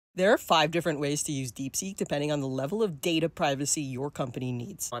There are 5 different ways to use DeepSeek depending on the level of data privacy your company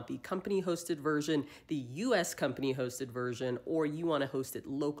needs. Want the company-hosted version, the US company-hosted version, or you want to host it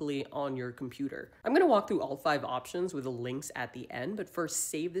locally on your computer. I'm going to walk through all 5 options with the links at the end, but first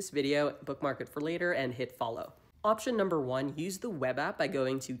save this video, bookmark it for later, and hit follow. Option number 1, use the web app by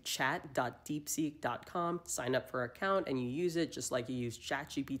going to chat.deepseek.com, sign up for an account, and you use it just like you use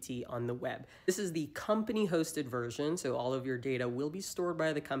ChatGPT on the web. This is the company-hosted version, so all of your data will be stored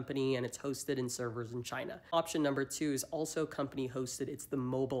by the company and it's hosted in servers in China. Option number 2 is also company-hosted. It's the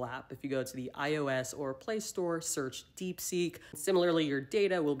mobile app. If you go to the iOS or Play Store, search DeepSeek. Similarly, your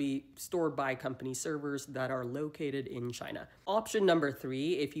data will be stored by company servers that are located in China. Option number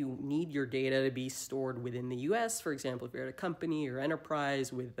 3, if you need your data to be stored within the US, for example, if you're at a company or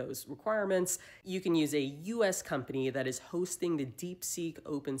enterprise with those requirements, you can use a US company that is hosting the DeepSeek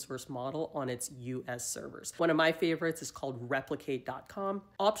open source model on its US servers. One of my favorites is called replicate.com.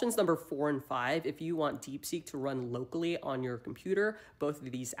 Options number 4 and 5, if you want DeepSeek to run locally on your computer, both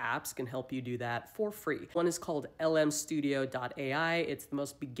of these apps can help you do that for free. One is called lmstudio.ai. It's the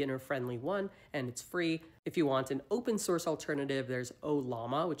most beginner-friendly one, and it's free. If you want an open source alternative, there's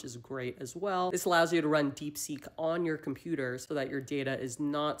Ollama, which is great as well. This allows you to run DeepSeek on your computer so that your data is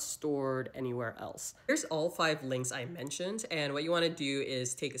not stored anywhere else. Here's all 5 links I mentioned, and what you want to do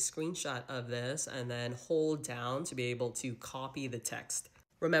is take a screenshot of this and then hold down to be able to copy the text.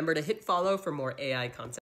 Remember to hit follow for more AI content.